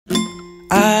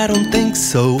I don't think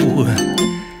so.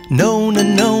 No, no,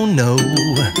 no, no.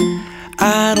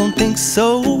 I don't think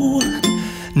so.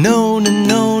 No, no,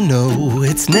 no, no.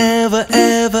 It's never,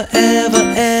 ever, ever,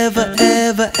 ever,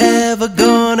 ever, ever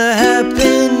gonna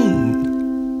happen.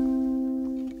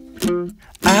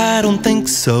 I don't think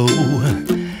so.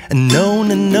 No,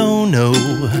 no, no, no.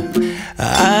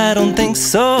 I don't think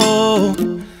so.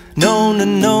 No, no,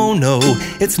 no, no.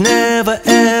 It's never,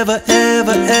 ever,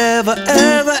 ever, ever,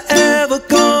 ever, ever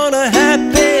gonna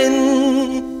happen.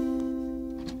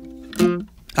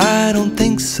 I don't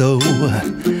think so.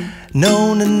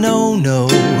 No, no, no, no.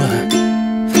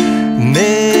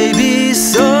 Maybe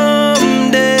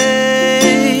someday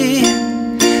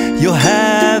you'll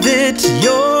have it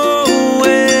your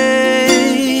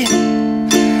way.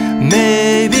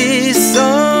 Maybe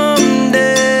someday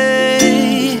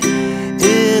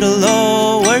it'll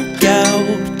all work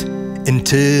out.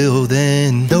 Until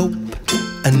then, nope,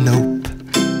 a nope,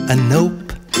 a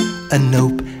nope, a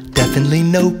nope, definitely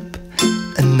nope,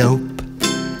 a nope,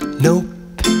 nope,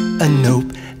 a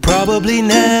nope. Probably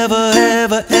never,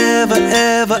 ever, ever,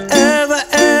 ever, ever,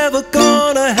 ever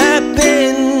gonna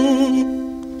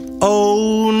happen.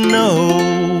 Oh no.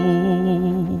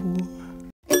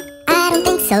 I don't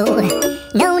think so.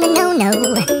 No, no, no, no.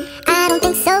 I don't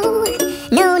think so.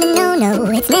 No, no, no, no.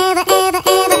 It's never, ever,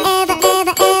 ever, ever,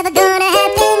 ever, ever gonna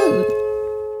happen.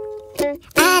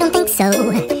 I don't think so.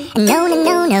 No, no,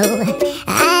 no, no.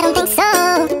 I don't think so.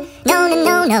 No, no,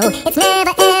 no, no. It's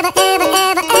never, ever, ever,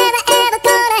 ever, ever, ever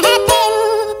gonna happen.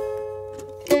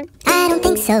 I don't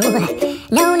think so.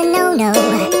 No, no, no, no.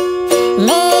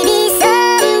 Maybe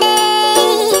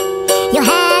someday you'll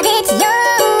have it your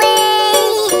way.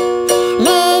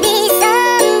 Maybe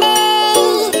someday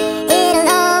it'll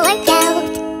all work out.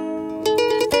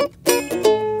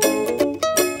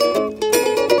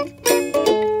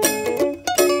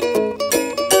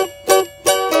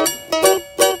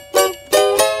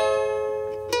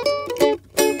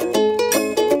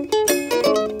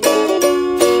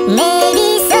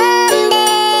 Maybe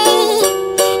someday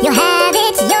you'll have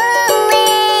it your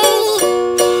way.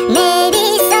 Maybe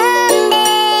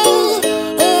someday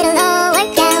it'll all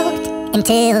work out.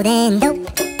 Until then, nope,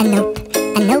 a nope,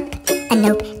 a nope, a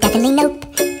nope, definitely nope,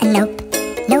 a nope,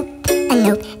 nope, a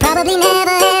nope. Probably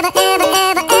never, ever, ever,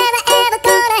 ever, ever, ever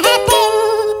gonna happen.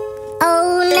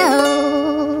 Oh no.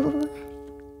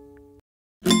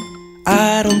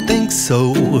 I don't think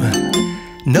so.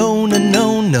 No, no,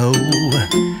 no, no.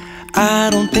 I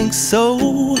don't think so.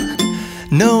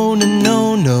 No, no,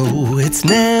 no, no. It's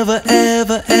never,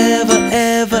 ever, ever,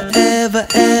 ever, ever,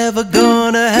 ever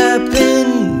gonna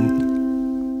happen.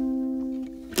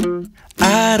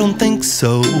 I don't think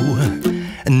so.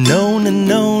 No, no,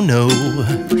 no, no.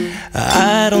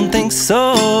 I don't think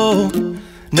so.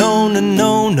 No, no,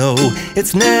 no, no.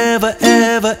 It's never,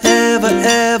 ever, ever,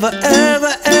 ever,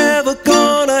 ever, ever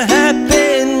gonna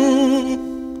happen.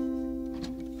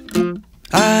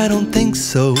 I don't think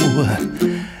so.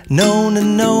 No, no,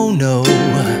 no, no.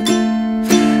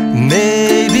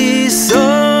 Maybe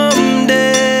someday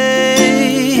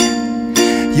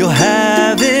you'll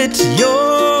have it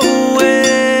your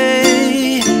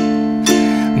way.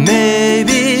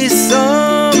 Maybe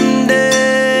someday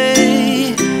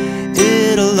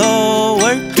it'll all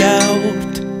work out.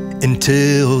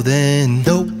 Until then,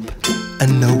 nope, a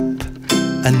nope,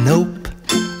 a nope,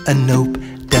 a nope,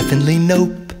 definitely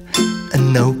nope, a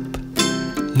nope,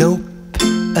 nope,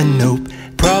 a nope.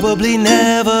 Probably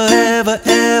never, ever,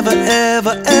 ever,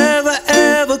 ever, ever,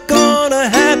 ever gonna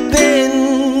happen.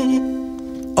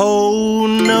 Oh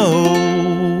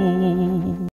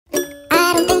no.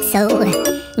 I don't think so.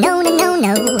 No, no, no,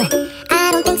 no.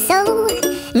 I don't think so.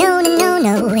 No, no, no,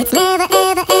 no. It's never,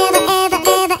 ever, ever, ever,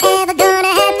 ever, ever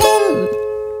gonna happen.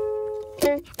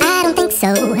 I don't think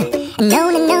so. No,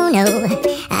 no, no, no.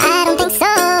 I don't think so.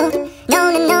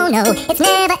 No, no, no, no. It's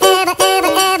never, ever,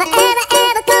 ever, ever, ever,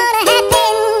 ever gonna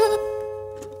happen.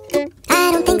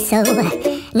 I don't think so.